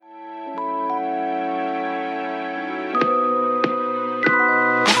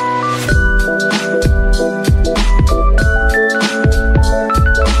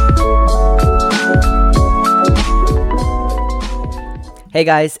Hey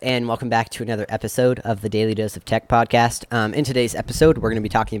guys, and welcome back to another episode of the Daily Dose of Tech podcast. In today's episode, we're going to be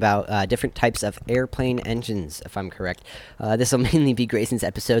talking about different types of airplane engines, if I'm correct. This will mainly be Grayson's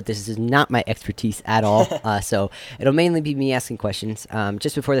episode. This is not my expertise at all, so it'll mainly be me asking questions.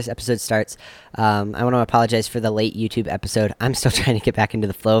 Just before this episode starts, I want to apologize for the late YouTube episode. I'm still trying to get back into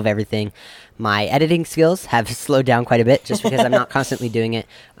the flow of everything. My editing skills have slowed down quite a bit just because I'm not constantly doing it.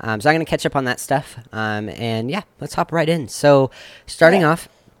 So I'm going to catch up on that stuff. And yeah, let's hop right in. So starting off.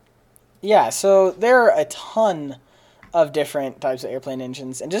 Yeah, so there are a ton of different types of airplane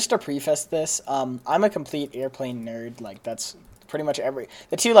engines. And just to preface this, I'm a complete airplane nerd. Like, that's pretty much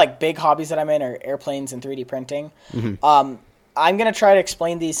the two, like, big hobbies that I'm in are airplanes and 3D printing. Mm-hmm. I'm going to try to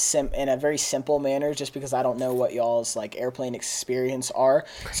explain these in a very simple manner just because I don't know what y'all's, like, airplane experience are.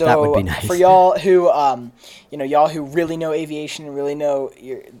 So that would be nice. For y'all who, y'all who really know aviation and really know,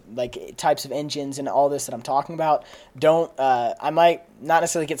 like, types of engines and all this that I'm talking about, I might not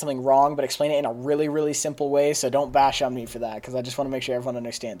necessarily get something wrong, but explain it in a really, really simple way, so don't bash on me for that because I just want to make sure everyone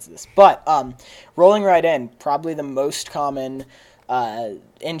understands this. But rolling right in, probably the most common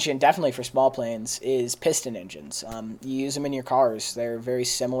engine, definitely for small planes, is piston engines. You use them in your cars. They're very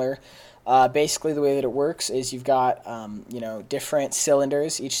similar. Basically, the way that it works is you've got different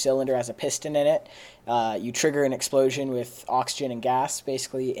cylinders. Each cylinder has a piston in it. You trigger an explosion with oxygen and gas,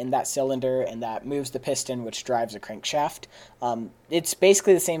 basically, in that cylinder, and that moves the piston, which drives a crankshaft. It's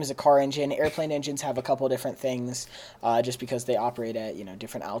basically the same as a car engine. Airplane engines have a couple different things, just because they operate at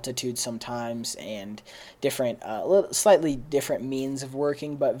different altitudes sometimes, and different, slightly different means of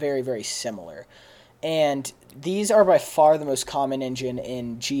working, but very, very similar. And these are by far the most common engine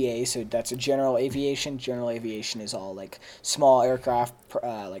in GA, so that's a general aviation. General aviation is all like small aircraft,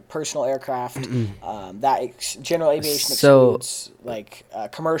 like personal aircraft. General aviation excludes like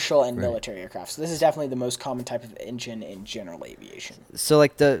commercial and military aircraft. So this is definitely the most common type of engine in general aviation. So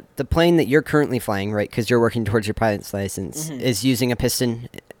like the plane that you're currently flying, right, because you're working towards your pilot's license, is using a piston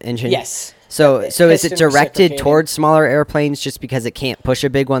engine? Yes. So is it directed towards smaller airplanes just because it can't push a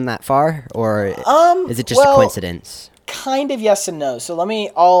big one that far, or is it just a coincidence? Kind of yes and no. So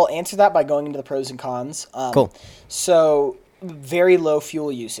I'll answer that by going into the pros and cons. Cool. So very low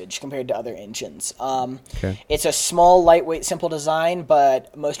fuel usage compared to other engines. Okay. It's a small, lightweight, simple design,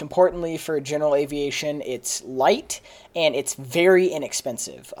 but most importantly for general aviation, it's light and it's very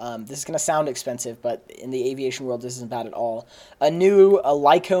inexpensive. This is going to sound expensive, but in the aviation world, this isn't bad at all. A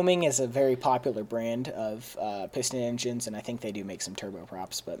Lycoming is a very popular brand of piston engines, and I think they do make some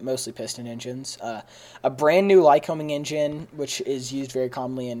turboprops, but mostly piston engines. A brand new Lycoming engine, which is used very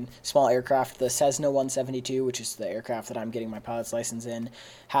commonly in small aircraft, the Cessna 172, which is the aircraft that I'm getting my pilot's license in,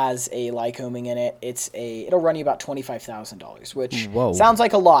 has a Lycoming in it. It'll run you about $25,000, which sounds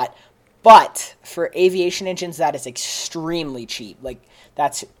like a lot. But for aviation engines, that is extremely cheap. Like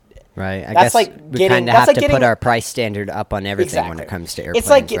that's right. I guess like we kind of have to put our price standard up on everything when it comes to airplanes.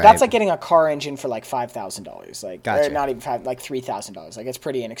 It's like right? That's like getting a car engine for like $5,000, like gotcha. Or not even like $3,000. Like it's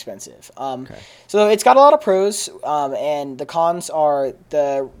pretty inexpensive. So it's got a lot of pros, and the cons are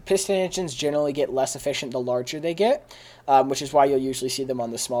the piston engines generally get less efficient the larger they get, which is why you'll usually see them on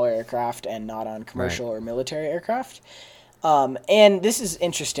the smaller aircraft and not on commercial or military aircraft. And this is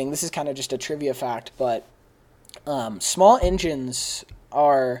interesting. This is kind of just a trivia fact, but small engines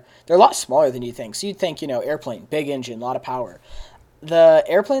they're a lot smaller than you think. So you'd think, airplane, big engine, a lot of power. The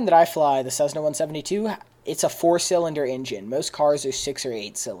airplane that I fly, the Cessna 172, it's a 4-cylinder engine. Most cars are 6 or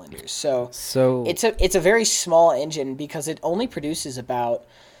 8 cylinders. So it's a very small engine because it only produces about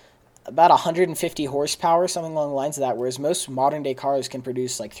 150 horsepower, something along the lines of that, whereas most modern-day cars can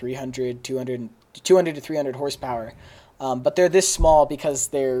produce like 200 to 300 horsepower. But they're this small because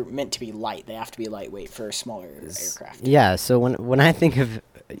they're meant to be light. They have to be lightweight for a smaller aircraft. Yeah, so when I think of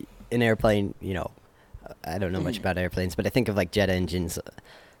an airplane, I don't know much about airplanes, but I think of like jet engines.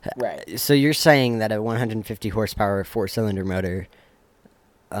 Right. So you're saying that a 150 horsepower 4-cylinder motor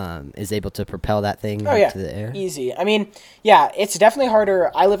is able to propel that thing to the air? Easy. I mean, yeah, it's definitely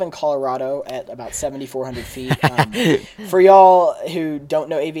harder. I live in Colorado at about 7,400 feet. For y'all who don't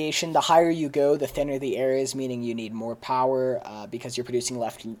know aviation, the higher you go, the thinner the air is, meaning you need more power because you're producing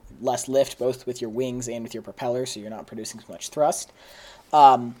less lift, both with your wings and with your propeller, so you're not producing as much thrust.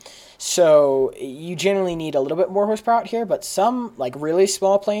 So you generally need a little bit more horsepower out here, but some like really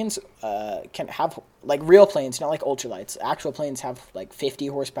small planes can have like real planes, not like ultralights. Actual planes have like 50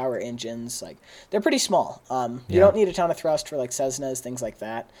 horsepower engines. Like they're pretty small. You don't need a ton of thrust for like Cessnas, things like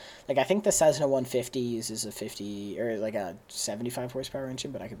that. Like I think the Cessna 150 uses a 50 or like a 75 horsepower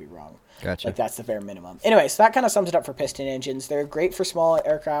engine, but I could be wrong. Gotcha. Like that's the bare minimum. Anyway, so that kind of sums it up for piston engines. They're great for small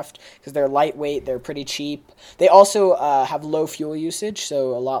aircraft because they're lightweight. They're pretty cheap. They also have low fuel usage,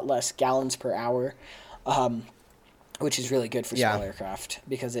 so a lot less gallons per hour. Which is really good for small aircraft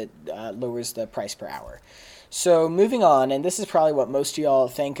because it lowers the price per hour. So moving on, and this is probably what most of y'all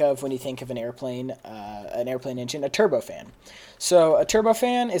think of when you think of an airplane engine, a turbofan. So a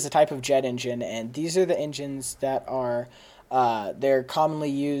turbofan is a type of jet engine, and these are the engines that are they're commonly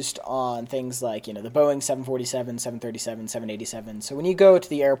used on things like, the Boeing 747, 737, 787. So when you go to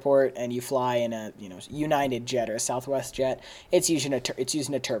the airport and you fly in a, United jet or a Southwest jet, it's using a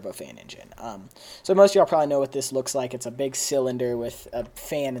turbofan engine. So most of y'all probably know what this looks like. It's a big cylinder with a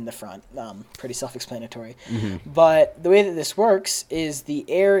fan in the front. Pretty self-explanatory. Mm-hmm. But the way that this works is the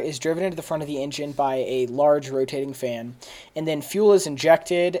air is driven into the front of the engine by a large rotating fan, and then fuel is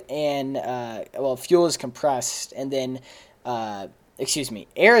injected and, fuel is compressed, and then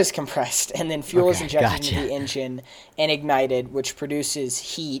air is compressed, and then fuel is injected into the engine and ignited, which produces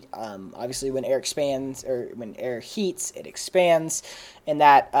heat. Obviously, when air expands or when air heats, it expands, and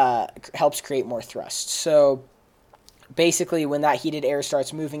that helps create more thrust. So basically, when that heated air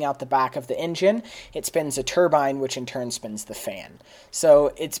starts moving out the back of the engine, it spins a turbine, which in turn spins the fan.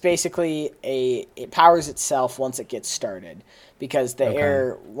 So it's basically it powers itself once it gets started, because the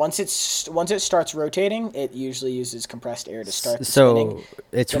air once it starts rotating, it usually uses compressed air to start the spinning. So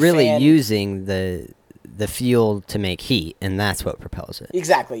it's really using the fuel to make heat, and that's what propels it.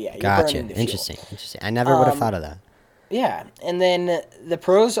 Exactly. Yeah. Gotcha. Interesting. I never would have thought of that. Yeah, and then the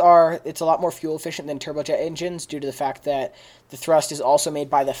pros are it's a lot more fuel efficient than turbojet engines due to the fact that the thrust is also made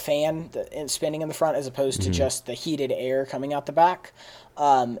by the fan spinning in the front as opposed to just the heated air coming out the back,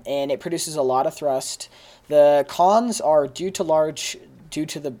 and it produces a lot of thrust. The cons are due to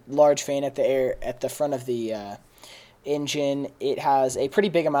the large fan at the front of the engine. It has a pretty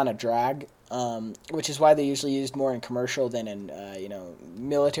big amount of drag. Which is why they're usually used more in commercial than in,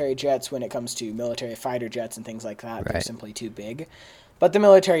 military jets. When it comes to military fighter jets and things like that, right. They're simply too big. But the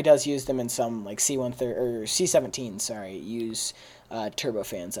military does use them in some, like C-130 or C-17. Use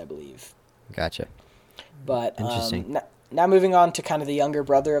turbofans, I believe. Gotcha. But interesting. Now moving on to kind of the younger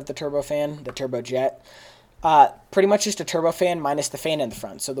brother of the turbofan, the turbojet. Pretty much just a turbofan minus the fan in the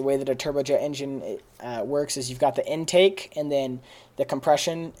front. So the way that a turbojet engine works is you've got the intake and then the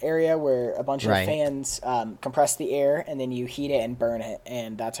compression area where a bunch of fans compress the air, and then you heat it and burn it,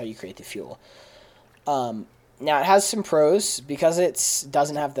 and that's how you create the fuel. Now it has some pros because it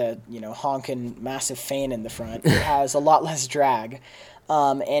doesn't have the honking massive fan in the front. It has a lot less drag.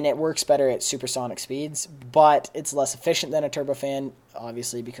 And it works better at supersonic speeds, but it's less efficient than a turbofan,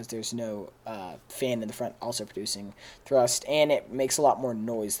 obviously, because there's no fan in the front also producing thrust, and it makes a lot more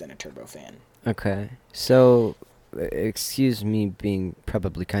noise than a turbofan. Okay. So, excuse me being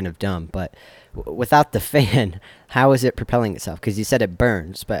probably kind of dumb, but without the fan, how is it propelling itself? Because you said it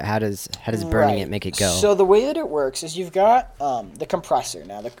burns, but how does burning it make it go? So the way that it works is you've got the compressor.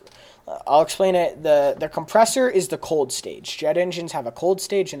 Now, I'll explain it. The compressor is the cold stage. Jet engines have a cold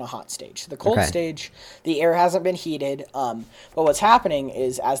stage and a hot stage. So the cold stage, the air hasn't been heated. But what's happening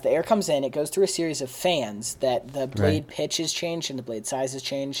is as the air comes in, it goes through a series of fans that the blade pitch is changed and the blade size is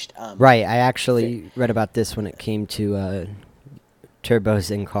changed. Right. I actually read about this when it came to turbos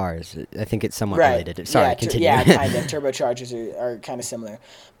in cars. I think it's somewhat related. Sorry, continue. Kind of. Turbochargers are kind of similar.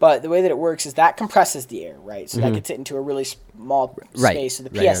 But the way that it works is that compresses the air, right? So that gets it into a really small space, so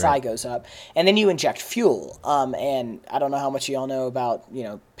the PSI goes up. And then you inject fuel. And I don't know how much you all know about,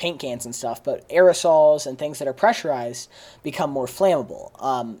 paint cans and stuff, but aerosols and things that are pressurized become more flammable.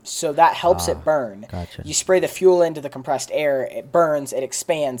 So that helps it burn. Gotcha. You spray the fuel into the compressed air, it burns, it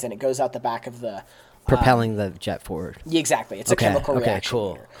expands, and it goes out the back of the... propelling the jet forward. Exactly. It's a chemical reaction.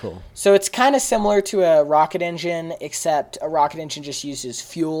 Okay, cool. So it's kind of similar to a rocket engine, except a rocket engine just uses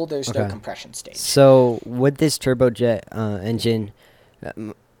fuel. There's no compression stage. So with this turbojet engine,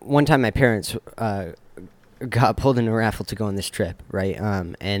 one time my parents got pulled in a raffle to go on this trip, right?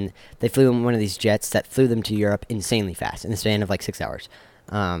 And they flew in one of these jets that flew them to Europe insanely fast in the span of like 6 hours.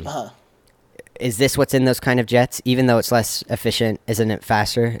 Is this what's in those kind of jets? Even though it's less efficient, isn't it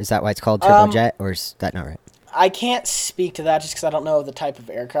faster? Is that why it's called turbojet, or is that not right? I can't speak to that just because I don't know the type of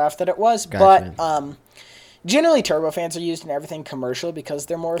aircraft that it was. Gotcha. But generally turbofans are used in everything commercial because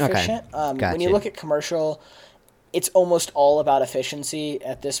they're more efficient. When you look at commercial, it's almost all about efficiency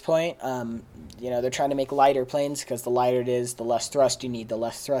at this point. They're trying to make lighter planes because the lighter it is, the less thrust you need. The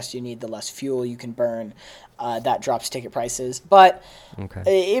less thrust you need, the less fuel you can burn. That drops ticket prices. But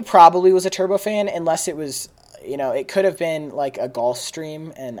it probably was a turbofan unless it was, it could have been like a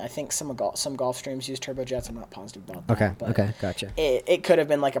Gulfstream, and I think some Gulfstreams use turbojets. I'm not positive about that. Okay, gotcha. It could have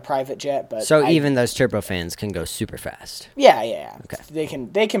been like a private jet, but so even those turbofans can go super fast. Yeah. Okay.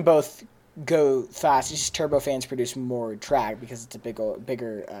 They can both go fast. It's just turbofans produce more drag because it's a bigger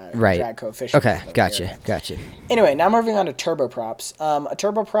drag coefficient. Okay, gotcha. Anyway, now moving on to turboprops. A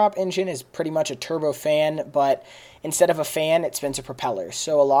turboprop engine is pretty much a turbofan, but instead of a fan, it spins a propeller.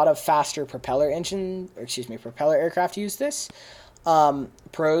 So a lot of faster propeller aircraft use this.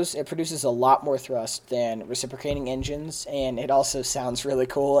 It produces a lot more thrust than reciprocating engines, and it also sounds really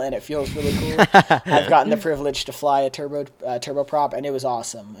cool, and it feels really cool. I've gotten the privilege to fly a turboprop, and it was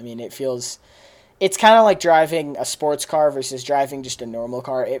awesome. I mean, it's kind of like driving a sports car versus driving just a normal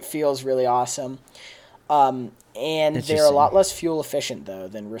car. It feels really awesome. And they're a lot less fuel efficient, though,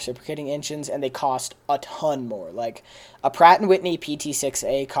 than reciprocating engines, and they cost a ton more. Like, a Pratt & Whitney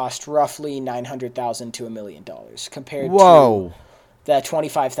PT6A cost roughly $900,000 to $1 million compared to the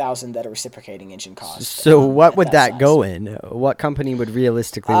 $25,000 that a reciprocating engine costs. So what would that go in? What company would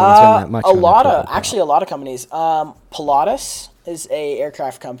realistically want to spend that much? A lot of companies. Pilatus is a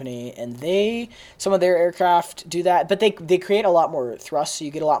aircraft company, and some of their aircraft do that, but they create a lot more thrust, so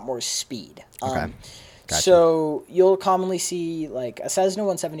you get a lot more speed. Okay. Gotcha. So you'll commonly see like a Cessna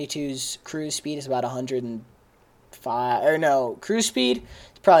 172's cruise speed is about 105, cruise speed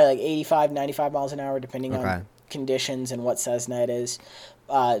is probably like 85, 95 miles an hour depending on conditions and what Cessna it is,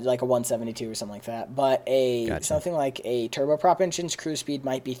 like a 172 or something like that. But something like a turboprop engine's cruise speed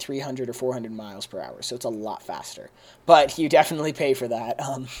might be 300 or 400 miles per hour, so it's a lot faster. But you definitely pay for that.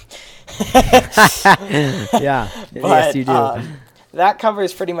 Yes, you do. That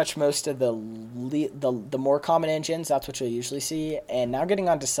covers pretty much most of the more common engines. That's what you'll usually see. And now getting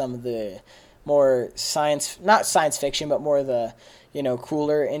on to some of the more not science fiction, but more of the,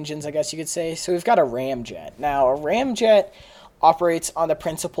 cooler engines, I guess you could say. So we've got a ramjet. Now, a ramjet operates on the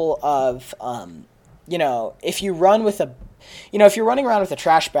principle of, if you run with if you're running around with a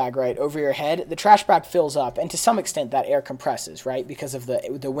trash bag, right, over your head, the trash bag fills up, and to some extent that air compresses, right, because of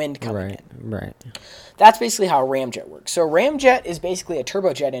the wind coming in. Right. That's basically how a ramjet works. So a ramjet is basically a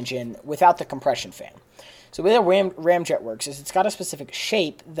turbojet engine without the compression fan. So the way a ramjet works is it's got a specific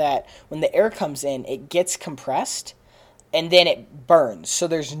shape that when the air comes in, it gets compressed, and then it burns. So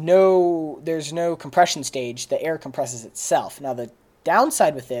there's no compression stage. The air compresses itself. Now the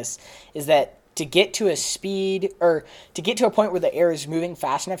downside with this is that to get to a speed or to get to a point where the air is moving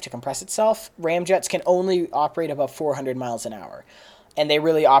fast enough to compress itself, ramjets can only operate above 400 miles an hour, and they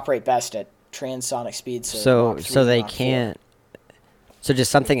really operate best at transonic speeds. So they can't. So does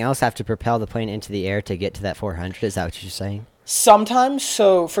something else have to propel the plane into the air to get to that 400? Is that what you're saying? Sometimes.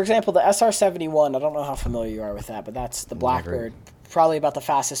 So, for example, the SR-71. I don't know how familiar you are with that, but that's the Blackbird. Probably about the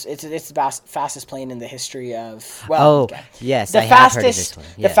fastest. It's the fastest plane in the history of. Yes, the I fastest. have heard of this one.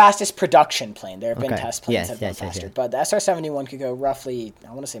 The fastest production plane. There have been test planes that have been faster, yes. but the SR-71 could go roughly.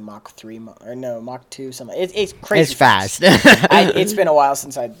 I want to say Mach 3 Mach 2. Something. It's crazy. It's fast. It's been a while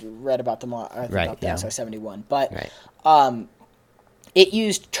since I read about the SR-71, but it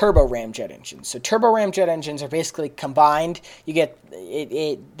used turbo ramjet engines. So turbo ramjet engines are basically combined. You get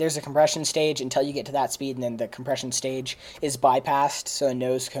there's a compression stage until you get to that speed, and then the compression stage is bypassed. So a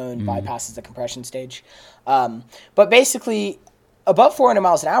nose cone bypasses the compression stage. But basically, above 400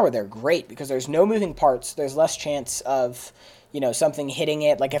 miles an hour, they're great because there's no moving parts. There's less chance of something hitting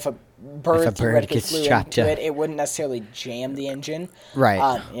it. Like if a bird theoretically flew into it, it wouldn't necessarily jam the engine.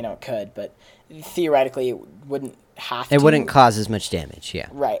 Right. It could, but theoretically it wouldn't have to. It wouldn't cause as much damage, yeah.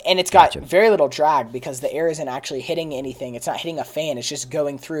 Right, and it's got very little drag because the air isn't actually hitting anything. It's not hitting a fan. It's just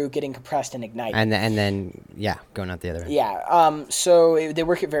going through, getting compressed, and igniting. And then going out the other end. Yeah, they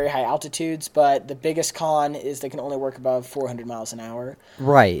work at very high altitudes, but the biggest con is they can only work above 400 miles an hour.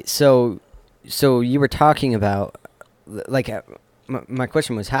 Right, so you were talking about, my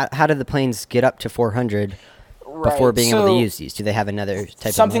question was, how did the planes get up to 400 before being able to use these? Do they have another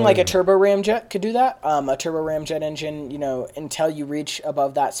type something of like a turbo ramjet could do that? A turbo ramjet engine, until you reach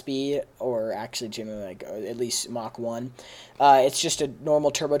above that speed, or actually generally at least Mach 1, it's just a normal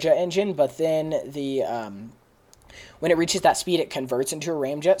turbojet engine, but then when it reaches that speed, it converts into a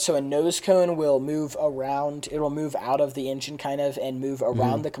ramjet. So a nose cone will move around. It will move out of the engine kind of and move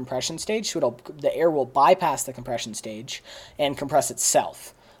around the compression stage. So the air will bypass the compression stage and compress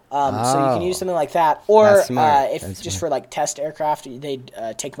itself. So you can use something like that, or That's smart. if That's just smart. for like test aircraft, they'd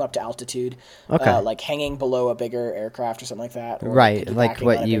take them up to altitude, Okay. like hanging below a bigger aircraft or something like that. Or Right, like piggybacking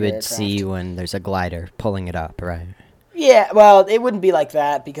what on a you bigger would see aircraft. when there's a glider pulling it up, right? Yeah, well, it wouldn't be like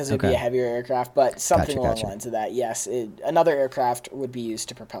that because it would be Okay. a heavier aircraft, but something along Gotcha. the lines of that. Yes, another aircraft would be used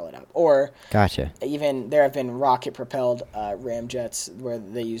to propel it up, or Gotcha. even there have been rocket-propelled ramjets where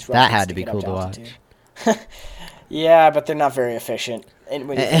they use rockets That had to be get up cool to watch. altitude. Yeah, but they're not very efficient. When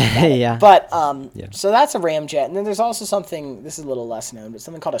you think about it. Yeah. But Yeah. so that's a ramjet, and then there's also something. This is a little less known, but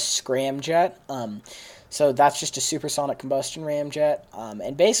something called a scramjet. So that's just a supersonic combustion ramjet.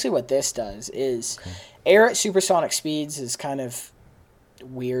 And basically, what this does is air at supersonic speeds is kind of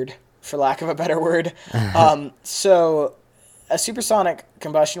weird, for lack of a better word. So a supersonic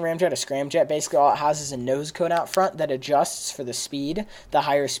combustion ramjet, a scramjet, basically all it has is a nose cone out front that adjusts for the speed, the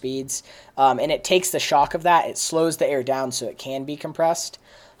higher speeds, and it takes the shock of that. It slows the air down so it can be compressed.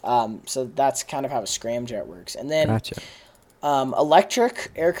 So that's kind of how a scramjet works. And then Gotcha.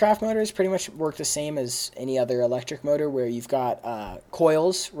 electric aircraft motors pretty much work the same as any other electric motor, where you've got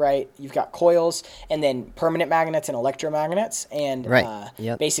coils, right? You've got coils, and then permanent magnets and electromagnets, and Right.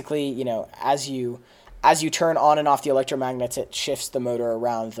 Yep. basically, as you turn on and off the electromagnets, it shifts the motor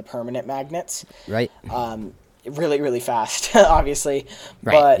around the permanent magnets. Right. Really, really fast, obviously.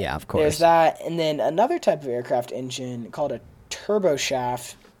 Right, But yeah, of course. there's that, and then another type of aircraft engine called a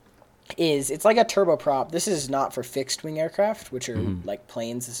turboshaft. It's like a turboprop. This is not for fixed wing aircraft, which are like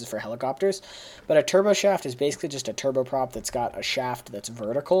planes. This is for helicopters. But a turboshaft is basically just a turboprop that's got a shaft that's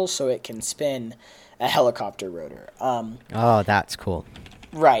vertical, so it can spin a helicopter rotor. Oh, that's cool.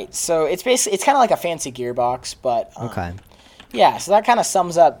 Right. So it's kind of like a fancy gearbox, but Okay. yeah. So that kind of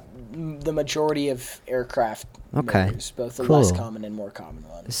sums up the majority of aircraft Okay. motors, both the less Cool. common and more common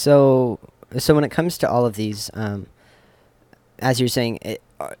ones. So when it comes to all of these, as you're saying,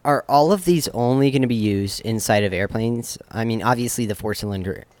 are all of these only going to be used inside of airplanes? I mean, obviously the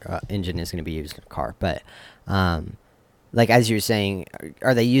four-cylinder engine is going to be used in a car, but like as you're saying,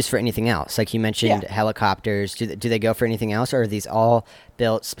 are they used for anything else? Like you mentioned, Yeah. helicopters. Do they go for anything else, or are these all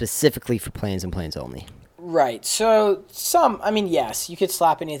built specifically for planes and planes only? Right. So yes, you could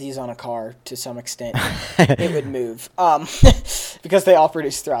slap any of these on a car to some extent. It would move because they all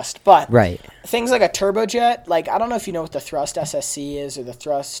produce thrust. But Right. things like a turbojet, like I don't know if you know what the thrust SSC is or the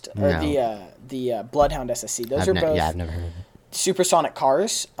thrust or No. the Bloodhound SSC. Those are both I've never heard of it. supersonic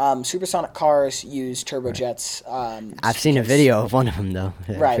cars. Supersonic cars use turbojets. I've seen a because- video of one of them though.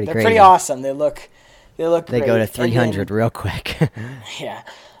 Right. They're crazy. pretty awesome. They look They great. go to And then- 300 real quick. Yeah.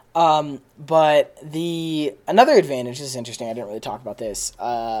 But another advantage, this is interesting, I didn't really talk about this,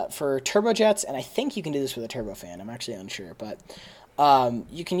 for turbojets, and I think you can do this with a turbofan, I'm actually unsure, but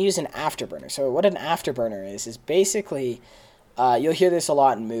you can use an afterburner. So what an afterburner is basically, you'll hear this a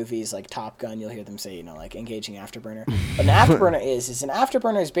lot in movies like Top Gun, you'll hear them say, like engaging afterburner. But an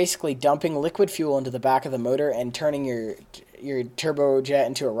afterburner is basically dumping liquid fuel into the back of the motor and turning your turbojet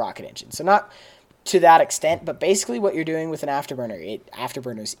into a rocket engine. So not to that extent, but basically what you're doing with an afterburner,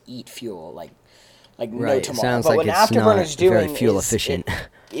 afterburners eat fuel like no Right, tomorrow. sounds But like what an it's not afterburner's doing very fuel is efficient.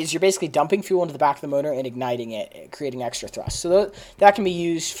 is you're basically dumping fuel into the back of the motor and igniting it, creating extra thrust. So that can be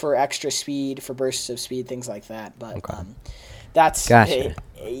used for extra speed, for bursts of speed, things like that. But that's Gotcha.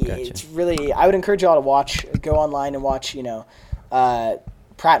 it's really, I would encourage you all to go online and watch, Pratt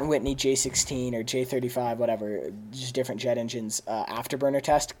 & Whitney J16 or J35, whatever, just different jet engines afterburner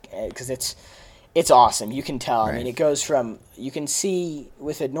test, because it's awesome. You can tell. Right. I mean, it goes from, you can see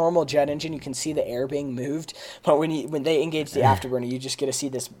with a normal jet engine, you can see the air being moved, but when they engage the afterburner, you just get to see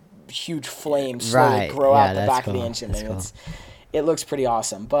this huge flame slowly Right. grow Yeah, out the that's back of the cool. engine, That's and cool. it looks pretty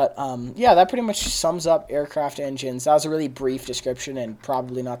awesome. But that pretty much sums up aircraft engines. That was a really brief description and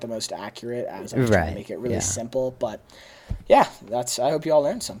probably not the most accurate, as I was trying to Right. make it really Yeah. simple. But yeah, I hope you all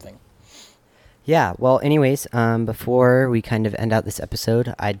learned something. Yeah, well, anyways, before we kind of end out this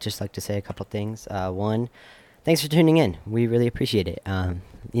episode, I'd just like to say a couple things. One, thanks for tuning in. We really appreciate it.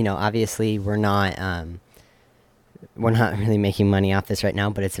 Obviously, we're not really making money off this right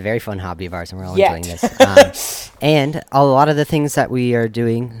now, but it's a very fun hobby of ours, and we're all Yet. enjoying this. And a lot of the things that we are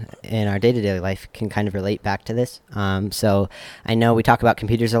doing in our day-to-day life can kind of relate back to this. So I know we talk about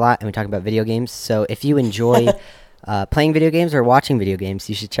computers a lot, and we talk about video games. So if you enjoy playing video games or watching video games,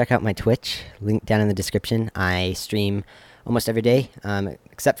 you should check out my Twitch, link down in the description. I stream almost every day,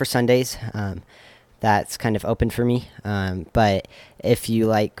 except for Sundays. That's kind of open for me. But if you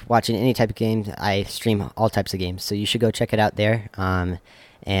like watching any type of games, I stream all types of games. So you should go check it out there.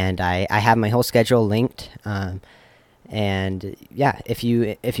 And I have my whole schedule linked. And yeah, if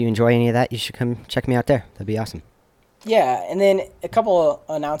you enjoy any of that, you should come check me out there. That'd be awesome. Yeah, and then a couple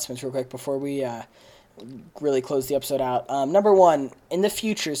of announcements real quick before we really close the episode out. Number one, in the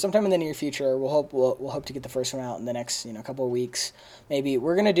future, sometime in the near future, we'll hope to get the first one out in the next couple of weeks. Maybe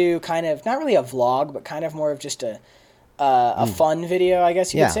we're gonna do kind of not really a vlog, but kind of more of just a fun video, I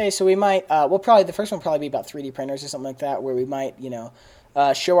guess you could say. So we might the first one will probably be about 3D printers or something like that, where we might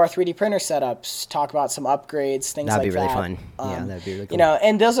show our 3D printer setups, talk about some upgrades, things That'd like be really that. fun. Yeah, that'd be really cool.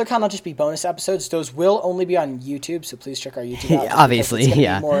 And those will kind of just be bonus episodes. Those will only be on YouTube, so please check our YouTube out. Obviously, it's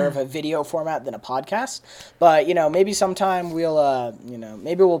yeah. Be more of a video format than a podcast. But maybe sometime we'll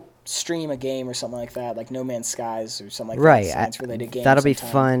maybe we'll stream a game or something like that, like No Man's Skies or something like right. that. Science-related game. That'll be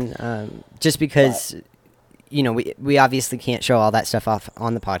fun. Just because. We obviously can't show all that stuff off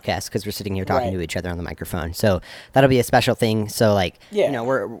on the podcast because we're sitting here talking to each other on the microphone. So that'll be a special thing. So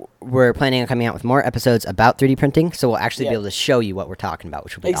we're planning on coming out with more episodes about 3D printing. So we'll actually be able to show you what we're talking about,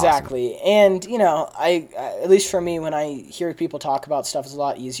 which will be exactly. awesome. And I at least for me, when I hear people talk about stuff, it's a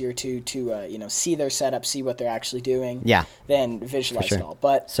lot easier to see their setup, see what they're actually doing. Yeah. Than visualize it all.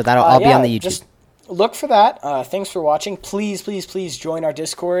 But so that'll all be on the YouTube. Just look for that. Thanks for watching. Please, please, please join our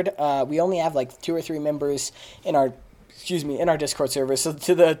Discord. We only have like 2 or 3 members in our Discord server. So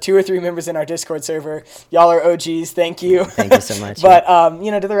to the 2 or 3 members in our Discord server, y'all are OGs. Thank you. Thank you so much. But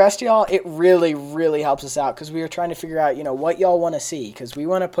to the rest of y'all, it really, really helps us out because we are trying to figure out what y'all want to see because we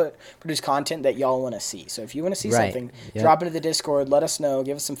want to produce content that y'all want to see. So if you want to see something, drop into the Discord. Let us know.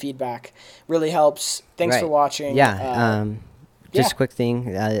 Give us some feedback. Really helps. Thanks for watching. Yeah. Just a quick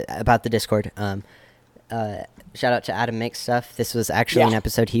thing about the Discord. Shout out to Adam Makes Stuff. This was actually an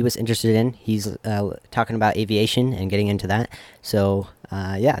episode he was interested in. He's talking about aviation and getting into that. So,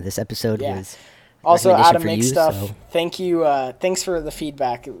 this episode was also Adam Makes Stuff. So. Thank you. Thanks for the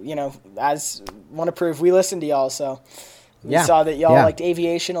feedback. As want to prove, we listened to y'all. So we saw that y'all liked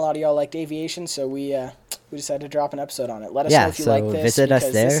aviation. A lot of y'all liked aviation. So we decided to drop an episode on it. Let us know if you like this. Visit us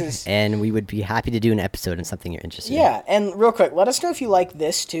there, and we would be happy to do an episode on something you're interested in. Yeah, and real quick, let us know if you like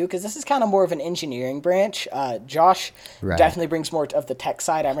this too, because this is kind of more of an engineering branch. Josh definitely brings more of the tech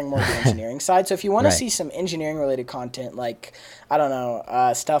side. I bring more of the engineering side. So if you want to see some engineering-related content, like, I don't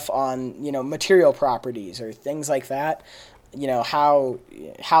know, stuff on, material properties or things like that, how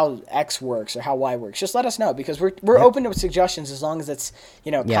X works or how Y works, just let us know because we're open to suggestions as long as it's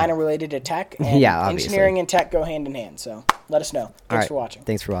kind of related to tech and engineering and tech go hand in hand. So let us know. Thanks for watching.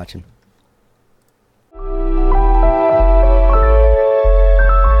 Thanks for watching.